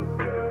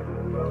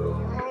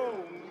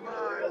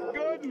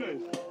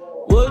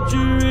What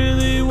you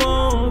really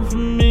want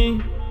from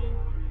me?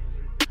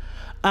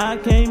 I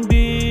can't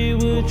be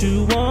what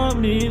you want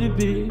me to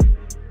be,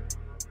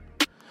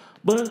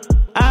 but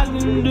I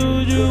can do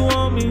what you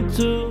want me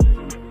to.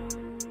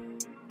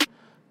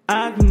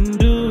 I can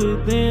do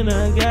it, then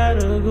I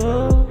gotta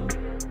go.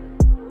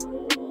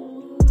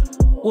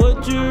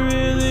 What you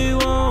really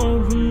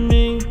want from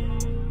me?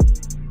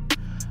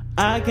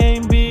 I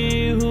can't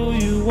be who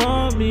you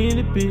want me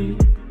to be,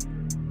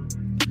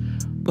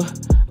 but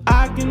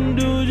I can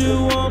do what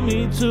you want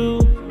me to.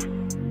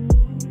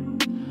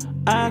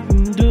 I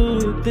can do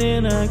it,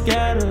 then I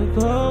gotta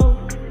go.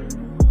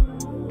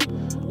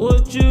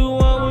 What you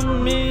want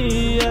with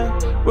me, yeah.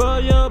 Roll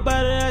your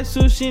body like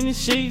sushi in the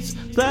sheets.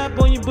 Slap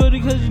on your booty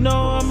cause you know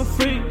I'm a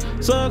freak.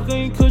 Suck on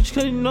your coochie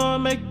cause you know I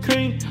make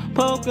cream.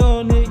 Poke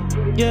on it,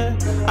 yeah,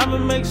 I'ma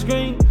make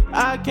scream.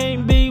 I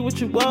can't be what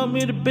you want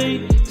me to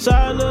be.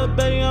 Sorry little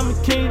baby, I'm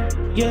a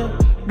king, yeah.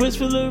 Wrist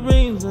full of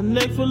rings, a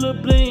neck full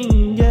of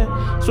bling,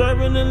 yeah.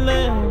 Swerving the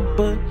land,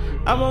 but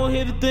I won't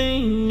hit a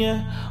thing,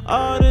 yeah.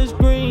 All this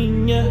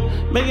green, yeah.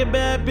 Make a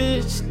bad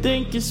bitch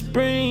think it's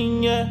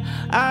spring, yeah.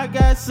 I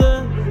got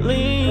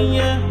Celine,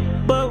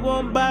 yeah, but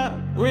won't buy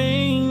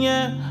ring,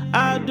 yeah.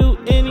 I'll do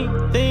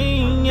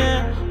anything,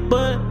 yeah,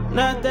 but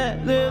not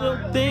that little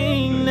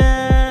thing,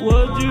 nah.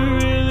 What you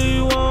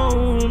really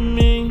want with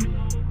me?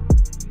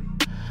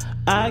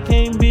 I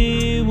can't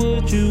be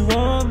what you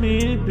want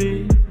me to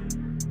be.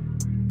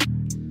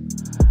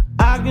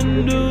 I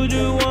can do what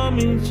you want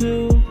me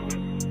to.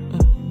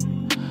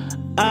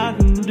 I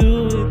can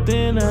do it,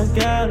 then I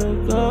gotta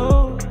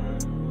go.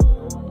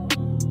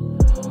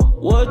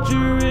 What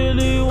you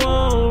really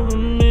want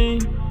from me?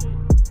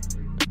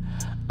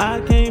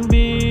 I can't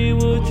be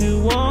what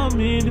you want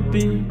me to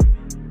be.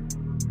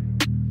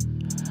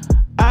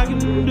 I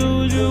can do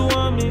what you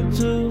want me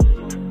to.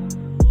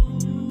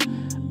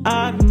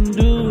 I can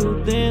do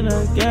it, then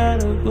I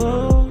gotta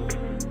go.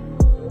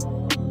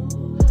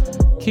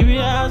 Keep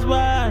your eyes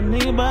wide,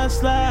 nigga by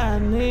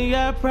slide, nigga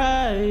got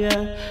pride,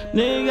 yeah.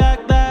 Nigga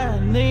got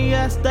glide, nigga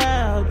got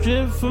style,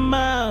 drip for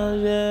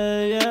miles,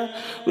 yeah,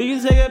 yeah. We can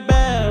take it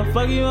back,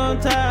 fuck you on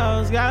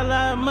towels, got a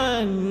lot of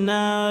money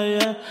now,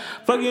 yeah.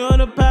 Fuck you on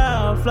the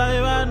power, fly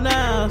you out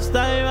now,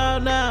 style you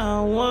out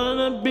now,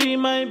 wanna be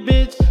my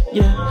bitch,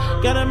 yeah.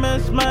 Gotta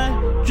match my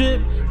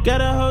drip,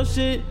 gotta hold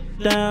shit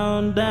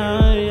down,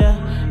 down,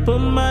 yeah. Put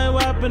my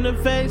wop in the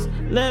face,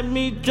 let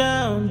me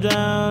drown,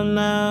 drown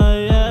now,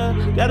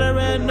 yeah. Got a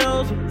red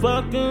nose,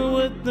 fucking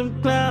with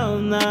them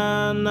clowns,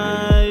 nah,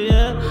 nah,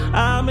 yeah.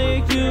 I'll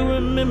make you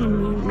remember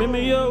me, remember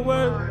your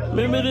word,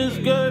 remember this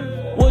girl.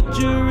 What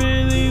you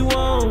really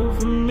want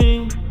from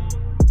me?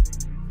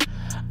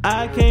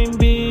 I can't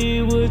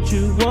be what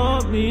you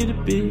want me to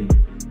be.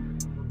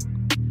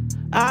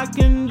 I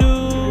can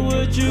do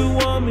what you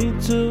want me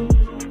to.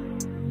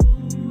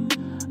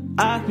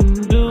 I can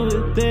do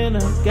it, then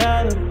I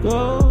gotta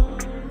go.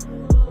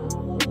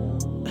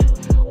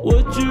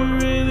 What you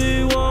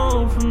really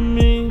want from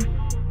me?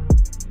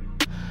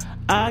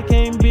 I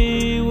can't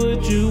be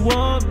what you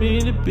want me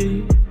to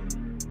be.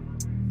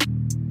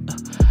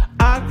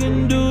 I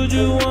can do what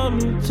you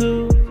want me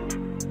to.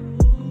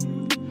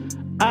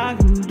 I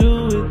can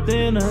do it,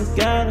 then I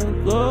gotta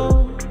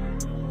go.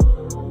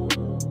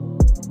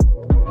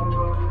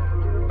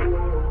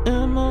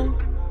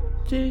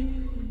 M-O-G